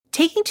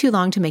Taking too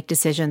long to make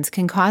decisions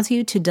can cause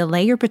you to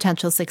delay your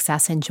potential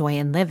success and joy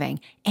in living,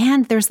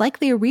 and there's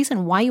likely a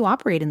reason why you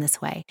operate in this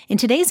way. In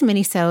today's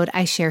minisode,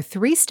 I share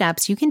 3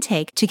 steps you can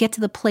take to get to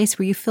the place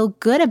where you feel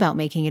good about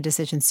making a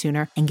decision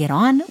sooner and get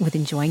on with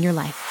enjoying your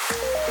life.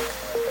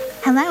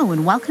 Hello,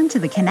 and welcome to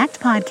the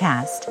Connect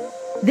Podcast.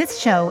 This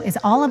show is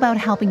all about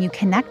helping you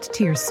connect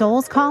to your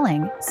soul's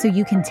calling so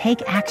you can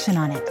take action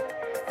on it.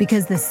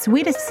 Because the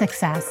sweetest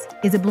success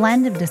is a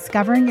blend of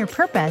discovering your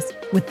purpose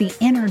with the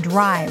inner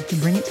drive to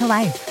bring it to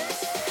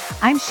life.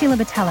 I'm Sheila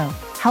Botelho,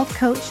 health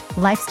coach,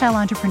 lifestyle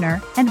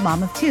entrepreneur, and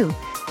mom of 2,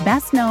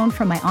 best known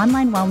for my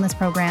online wellness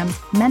programs,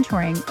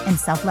 mentoring, and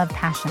self-love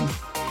passion.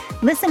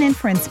 Listen in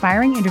for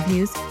inspiring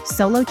interviews,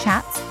 solo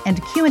chats,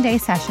 and Q&A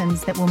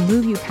sessions that will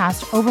move you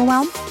past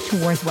overwhelm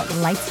towards what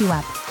lights you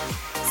up.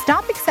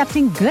 Stop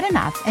accepting good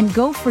enough and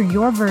go for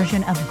your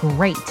version of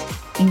great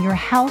in your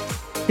health,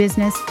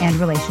 business, and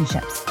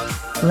relationships.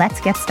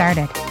 Let's get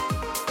started.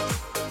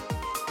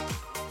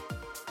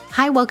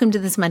 Hi, welcome to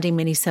this Monday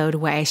minisode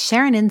where I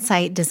share an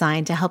insight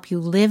designed to help you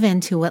live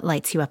into what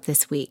lights you up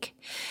this week.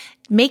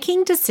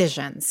 Making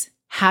decisions.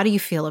 How do you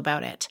feel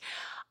about it?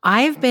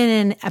 I've been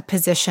in a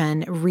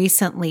position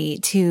recently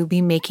to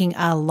be making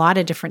a lot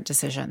of different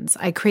decisions.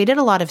 I created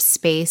a lot of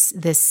space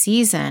this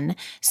season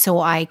so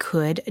I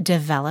could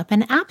develop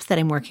an app that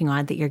I'm working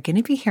on that you're going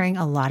to be hearing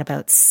a lot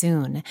about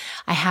soon.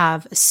 I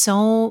have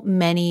so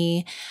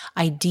many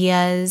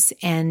ideas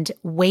and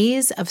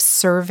ways of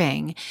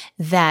serving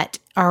that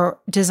are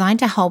designed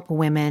to help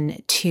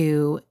women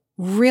to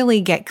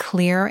really get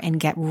clear and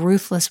get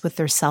ruthless with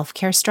their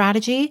self-care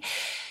strategy.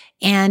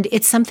 And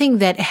it's something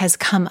that has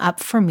come up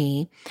for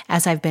me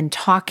as I've been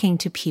talking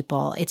to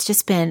people. It's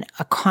just been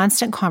a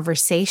constant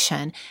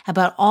conversation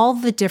about all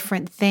the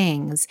different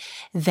things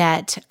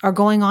that are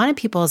going on in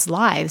people's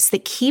lives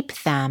that keep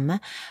them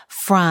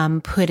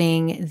from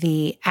putting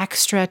the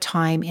extra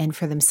time in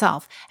for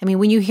themselves. I mean,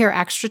 when you hear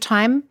extra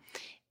time,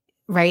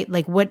 right?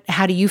 Like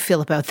how do you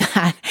feel about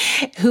that?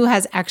 Who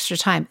has extra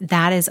time?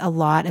 That is a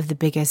lot of the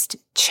biggest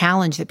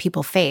challenge that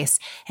people face.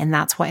 And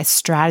that's why a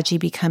strategy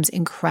becomes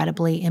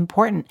incredibly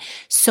important.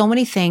 So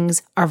many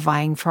things are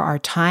vying for our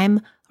time,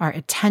 our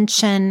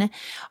attention,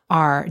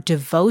 our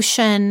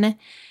devotion.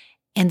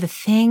 And the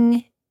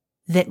thing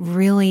that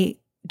really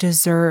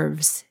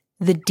deserves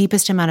the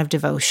deepest amount of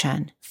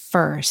devotion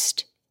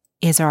first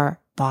is our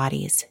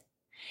bodies.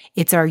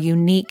 It's our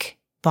unique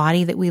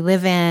body that we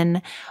live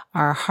in,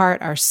 our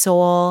heart, our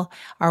soul,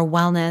 our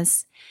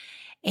wellness.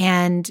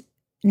 And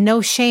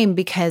no shame,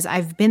 because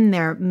I've been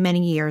there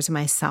many years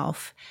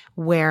myself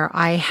where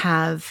I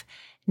have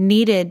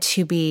needed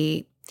to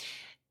be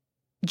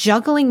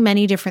juggling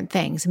many different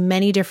things,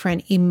 many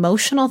different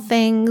emotional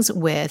things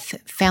with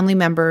family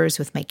members,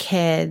 with my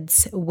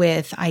kids,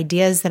 with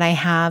ideas that I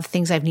have,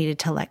 things I've needed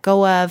to let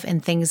go of,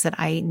 and things that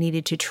I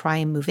needed to try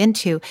and move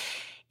into.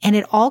 And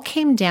it all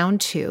came down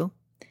to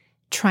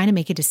trying to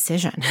make a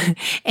decision.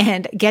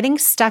 And getting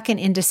stuck in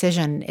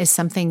indecision is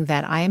something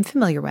that I am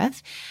familiar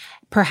with.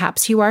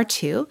 Perhaps you are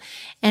too.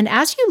 And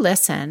as you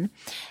listen,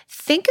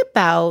 think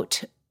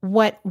about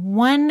what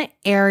one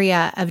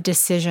area of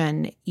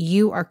decision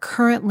you are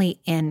currently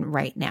in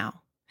right now.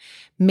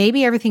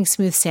 Maybe everything's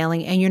smooth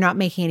sailing and you're not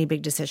making any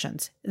big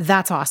decisions.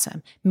 That's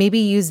awesome. Maybe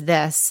use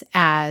this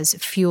as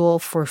fuel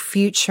for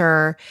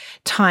future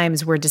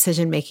times where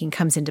decision-making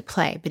comes into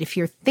play. But if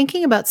you're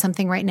thinking about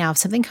something right now, if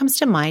something comes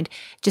to mind,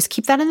 just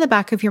keep that in the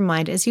back of your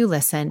mind as you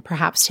listen.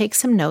 Perhaps take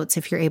some notes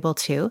if you're able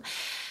to,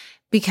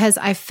 because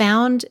I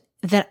found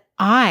that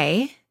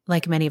I,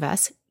 like many of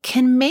us,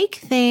 can make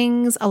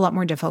things a lot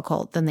more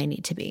difficult than they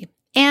need to be.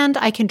 And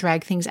I can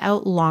drag things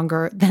out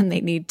longer than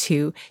they need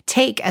to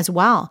take as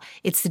well.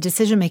 It's the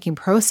decision-making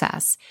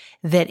process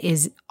that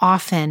is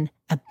often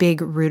a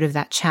big root of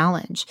that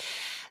challenge.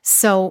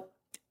 So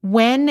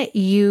when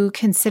you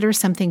consider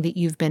something that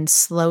you've been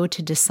slow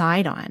to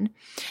decide on,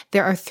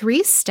 there are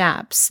 3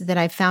 steps that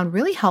I found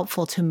really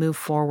helpful to move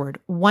forward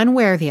one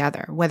way or the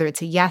other, whether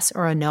it's a yes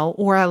or a no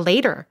or a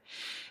later,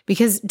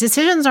 because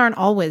decisions aren't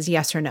always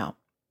yes or no.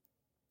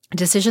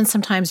 Decisions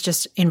sometimes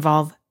just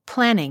involve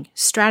planning,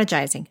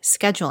 strategizing,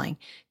 scheduling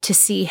to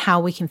see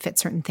how we can fit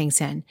certain things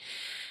in.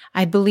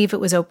 I believe it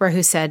was Oprah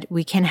who said,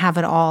 we can have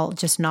it all,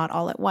 just not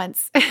all at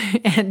once.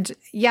 And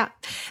yeah,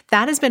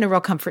 that has been a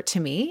real comfort to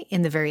me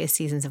in the various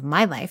seasons of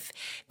my life,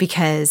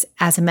 because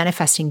as a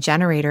manifesting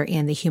generator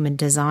in the human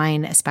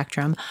design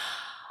spectrum,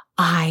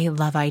 I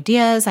love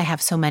ideas. I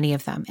have so many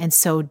of them. And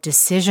so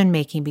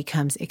decision-making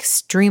becomes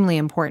extremely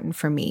important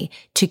for me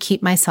to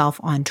keep myself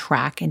on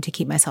track and to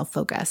keep myself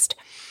focused.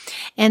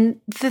 And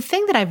the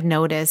thing that I've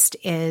noticed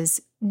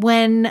is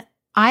when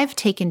I've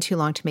taken too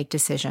long to make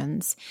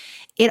decisions,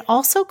 it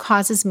also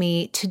causes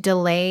me to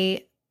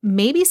delay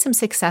maybe some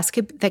success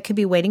that could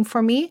be waiting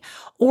for me,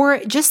 or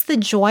just the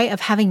joy of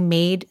having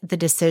made the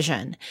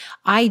decision.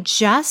 I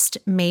just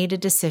made a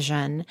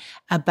decision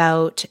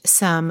about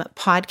some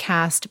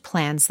podcast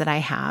plans that I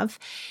have,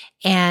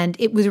 and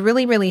it was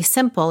really, really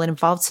simple. It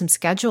involved some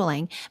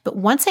scheduling. But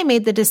once I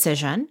made the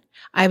decision,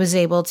 I was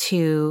able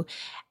to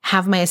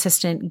have my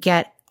assistant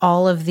get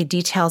all of the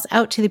details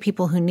out to the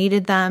people who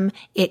needed them.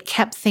 It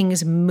kept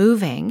things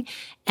moving,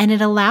 and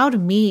it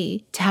allowed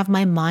me to have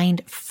my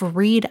mind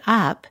freed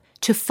up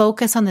to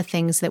focus on the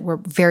things that were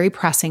very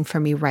pressing for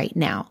me right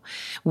now,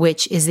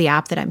 which is the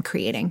app that I'm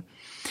creating.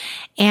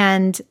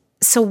 And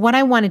so what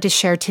I wanted to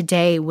share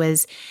today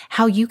was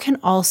how you can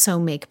also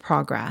make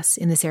progress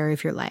in this area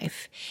of your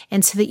life,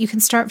 and so that you can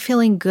start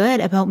feeling good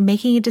about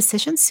making a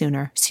decision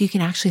sooner, so you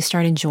can actually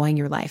start enjoying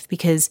your life,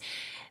 because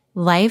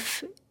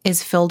life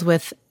is filled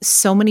with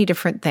so many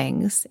different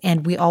things,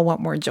 and we all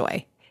want more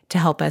joy to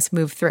help us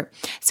move through.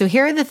 So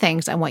here are the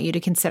things I want you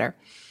to consider.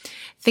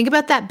 Think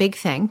about that big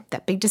thing,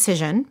 that big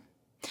decision,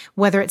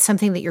 whether it's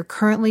something that you're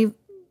currently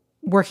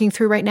working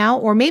through right now,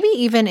 or maybe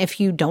even if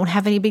you don't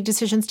have any big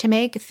decisions to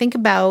make, think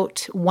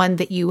about one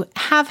that you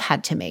have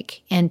had to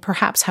make and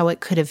perhaps how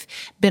it could have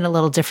been a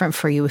little different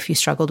for you if you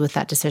struggled with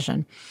that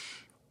decision.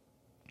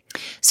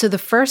 So the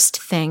first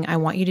thing I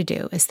want you to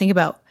do is think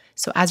about,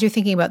 so as you're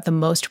thinking about the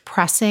most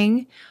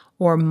pressing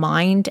or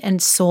mind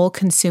and soul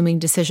consuming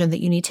decision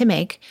that you need to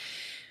make,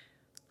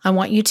 I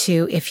want you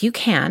to, if you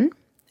can,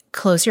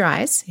 close your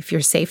eyes, if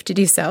you're safe to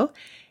do so,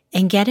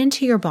 and get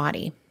into your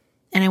body.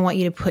 And I want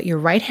you to put your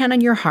right hand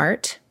on your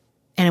heart,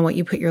 and I want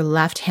you to put your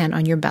left hand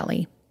on your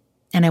belly.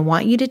 And I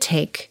want you to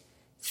take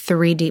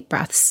 3 deep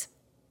breaths.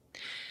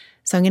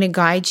 So I'm going to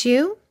guide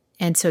you.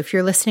 And so if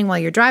you're listening while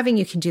you're driving,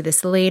 you can do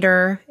this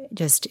later.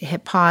 Just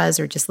hit pause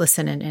or just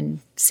listen and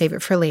save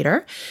it for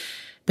later.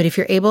 But if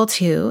you're able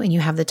to, and you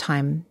have the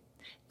time,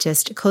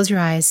 just close your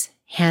eyes,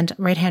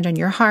 right hand on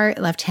your heart,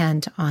 left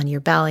hand on your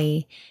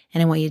belly.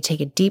 And I want you to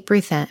take a deep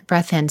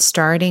breath in,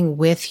 starting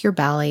with your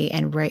belly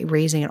and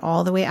raising it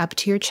all the way up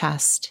to your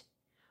chest,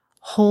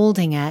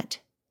 holding it,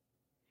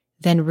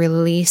 then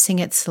releasing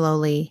it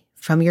slowly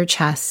from your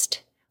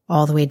chest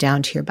all the way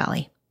down to your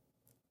belly.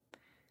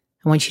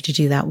 I want you to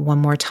do that one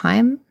more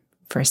time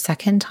for a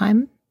second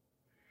time.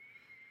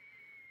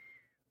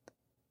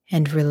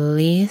 And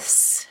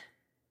release.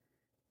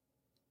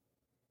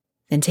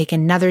 Then take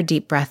another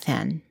deep breath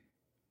in.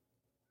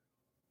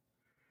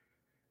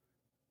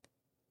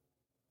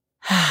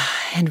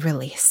 And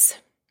release.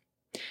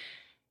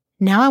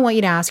 Now I want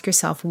you to ask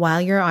yourself,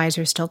 while your eyes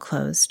are still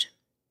closed,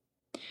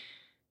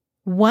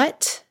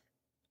 what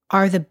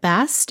are the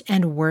best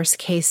and worst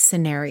case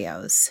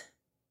scenarios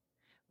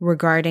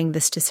regarding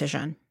this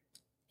decision?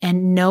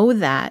 And know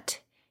that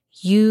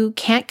you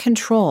can't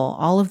control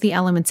all of the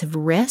elements of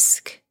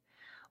risk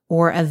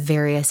or of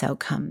various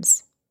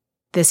outcomes.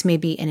 This may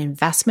be an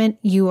investment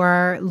you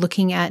are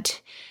looking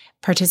at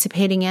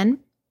participating in.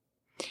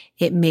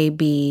 It may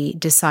be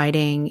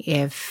deciding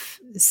if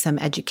some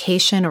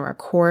education or a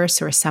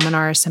course or a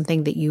seminar or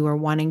something that you are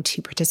wanting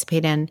to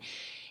participate in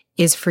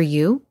is for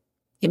you.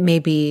 It may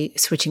be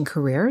switching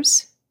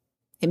careers.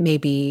 It may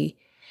be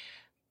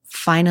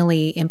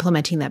finally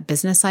implementing that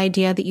business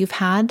idea that you've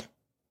had.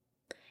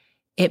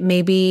 It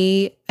may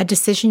be a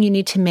decision you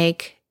need to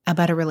make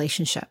about a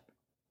relationship.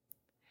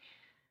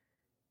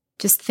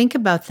 Just think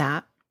about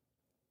that.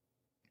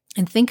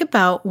 And think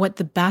about what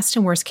the best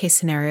and worst case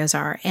scenarios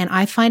are. And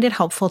I find it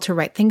helpful to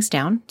write things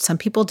down. Some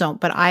people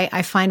don't, but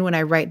I find when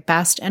I write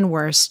best and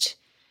worst,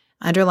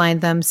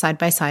 underline them side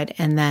by side,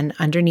 and then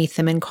underneath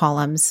them in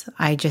columns,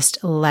 I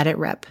just let it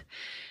rip.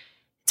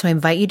 So I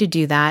invite you to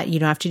do that. You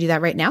don't have to do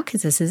that right now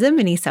because this is a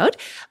mini-sode,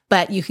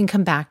 but you can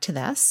come back to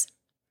this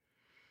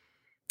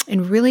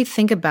and really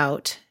think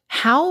about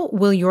how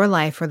will your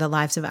life or the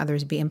lives of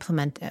others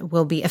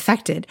will be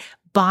affected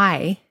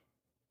by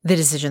the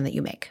decision that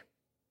you make.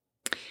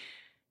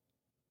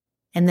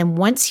 And then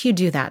once you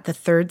do that, the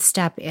third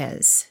step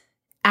is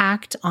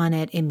act on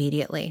it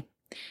immediately.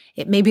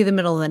 It may be the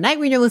middle of the night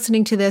when you're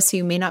listening to this, so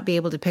you may not be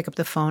able to pick up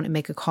the phone and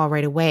make a call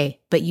right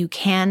away, but you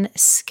can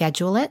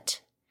schedule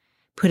it,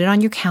 put it on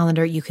your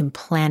calendar, you can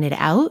plan it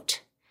out.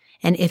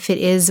 And if it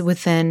is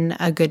within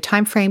a good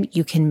time frame,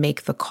 you can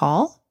make the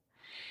call.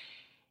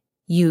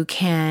 You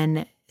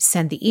can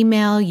send the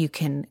email, you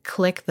can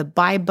click the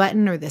buy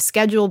button or the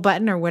schedule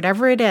button or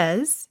whatever it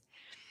is.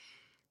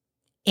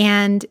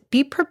 And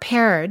be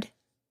prepared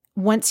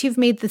once you've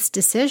made this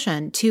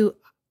decision to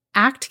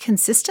act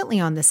consistently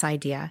on this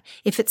idea.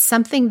 If it's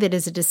something that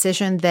is a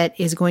decision that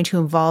is going to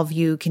involve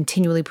you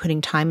continually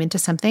putting time into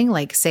something,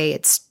 like say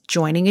it's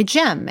joining a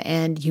gym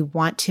and you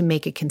want to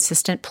make a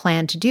consistent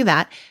plan to do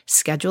that,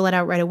 schedule it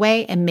out right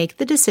away and make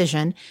the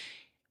decision,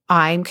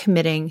 I'm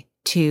committing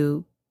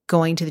to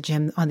going to the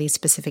gym on these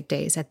specific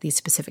days at these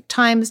specific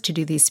times to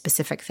do these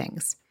specific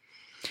things.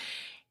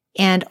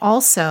 And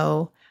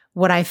also,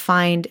 what I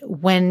find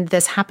when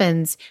this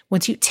happens,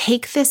 once you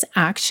take this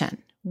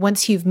action,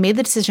 once you've made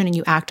the decision and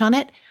you act on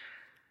it,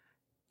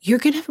 you're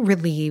going to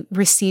really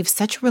receive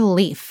such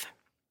relief,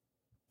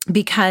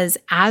 because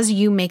as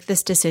you make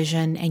this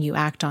decision and you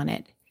act on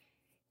it,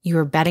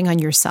 you're betting on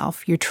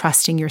yourself, you're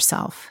trusting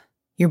yourself,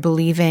 you're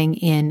believing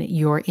in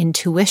your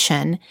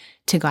intuition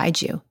to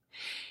guide you.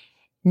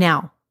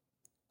 Now,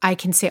 I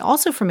can say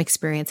also from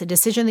experience, a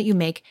decision that you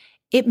make,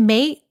 it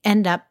may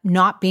end up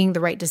not being the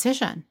right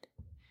decision.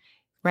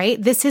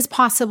 Right? This is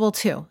possible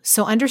too.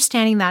 So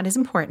understanding that is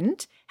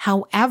important.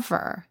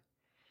 However,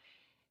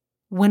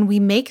 when we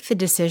make the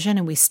decision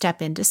and we step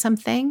into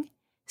something,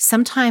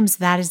 sometimes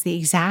that is the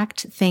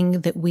exact thing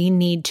that we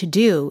need to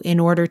do in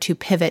order to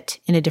pivot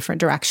in a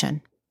different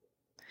direction.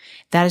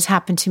 That has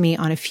happened to me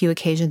on a few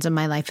occasions in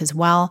my life as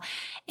well.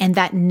 And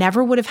that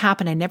never would have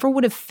happened. I never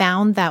would have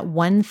found that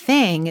one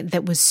thing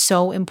that was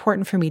so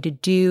important for me to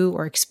do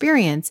or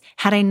experience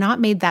had I not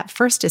made that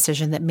first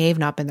decision that may have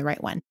not been the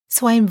right one.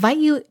 So I invite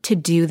you to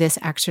do this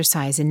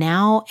exercise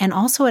now and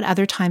also at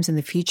other times in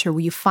the future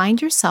where you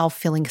find yourself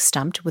feeling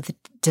stumped with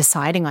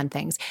deciding on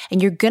things.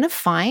 And you're going to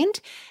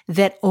find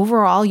that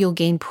overall you'll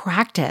gain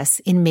practice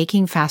in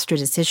making faster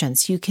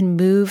decisions. You can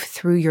move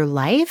through your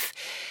life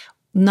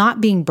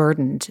not being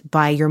burdened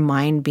by your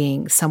mind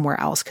being somewhere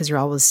else because you're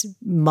always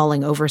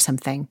mulling over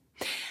something.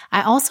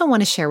 I also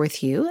want to share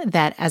with you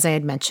that, as I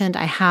had mentioned,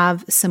 I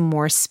have some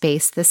more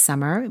space this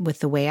summer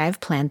with the way I've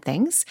planned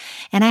things,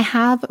 and I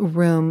have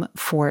room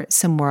for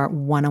some more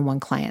one-on-one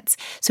clients.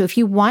 So if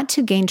you want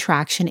to gain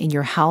traction in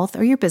your health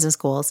or your business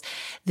goals,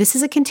 this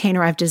is a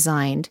container I've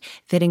designed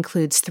that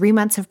includes 3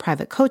 months of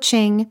private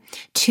coaching,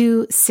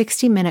 2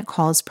 60-minute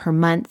calls per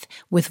month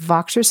with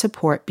Voxer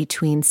support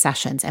between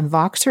sessions. And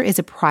Voxer is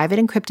a private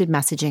encrypted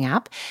messaging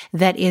app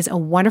that is a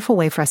wonderful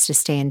way for us to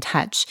stay in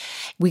touch.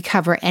 We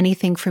cover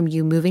anything from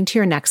you moving to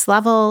your next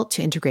level,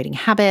 to integrating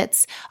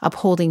habits,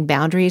 upholding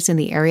boundaries in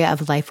the area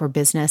of life or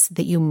business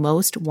that you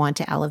most want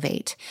to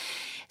elevate.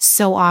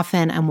 So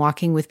often I'm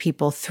walking with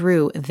people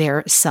through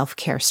their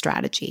self-care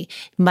strategy.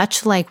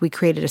 Much like we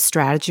created a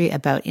strategy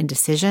about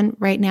indecision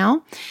right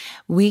now,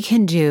 we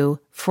can do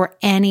for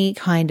any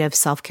kind of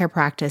self-care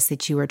practice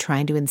that you are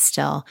trying to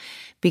instill,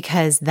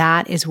 because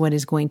that is what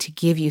is going to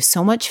give you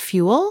so much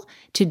fuel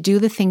to do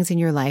the things in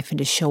your life and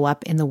to show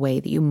up in the way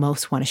that you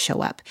most want to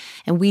show up.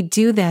 And we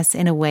do this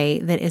in a way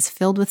that is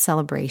filled with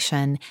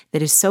celebration,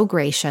 that is so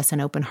gracious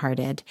and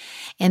open-hearted.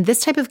 And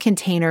this type of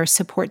container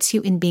supports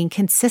you in being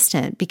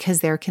consistent because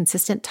there are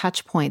consistent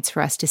touch points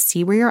for us to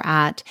see where you're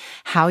at,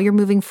 how you're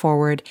moving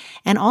forward,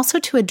 and also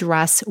to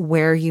address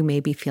where you may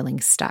be feeling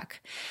stuck.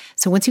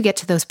 So once you get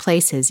to those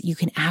places, you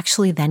can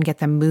actually then get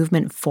the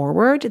movement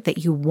forward that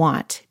you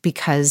want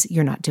because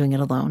you're not doing it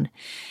alone.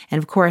 And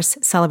of course,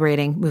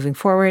 celebrating moving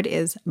forward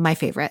is my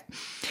favorite.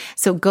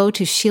 So go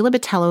to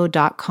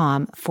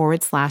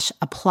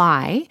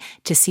sheilabatello.com/apply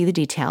to see the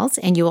details,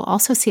 and you will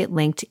also see it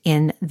linked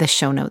in the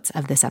show notes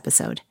of this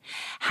episode.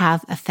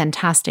 Have a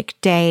fantastic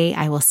day.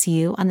 I will see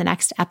you on the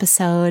next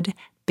episode.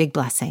 Big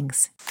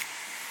blessings.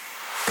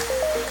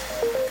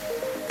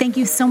 Thank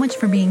you so much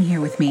for being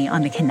here with me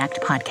on the Connect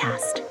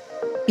podcast.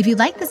 If you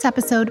like this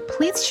episode,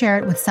 please share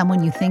it with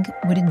someone you think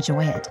would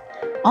enjoy it.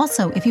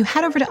 Also, if you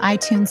head over to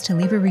iTunes to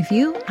leave a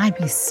review, I'd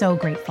be so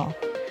grateful.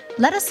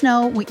 Let us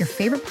know what your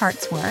favorite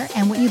parts were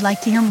and what you'd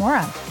like to hear more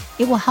of.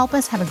 It will help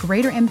us have a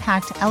greater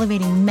impact,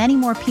 elevating many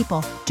more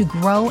people to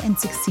grow and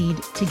succeed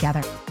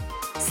together.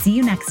 See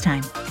you next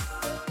time.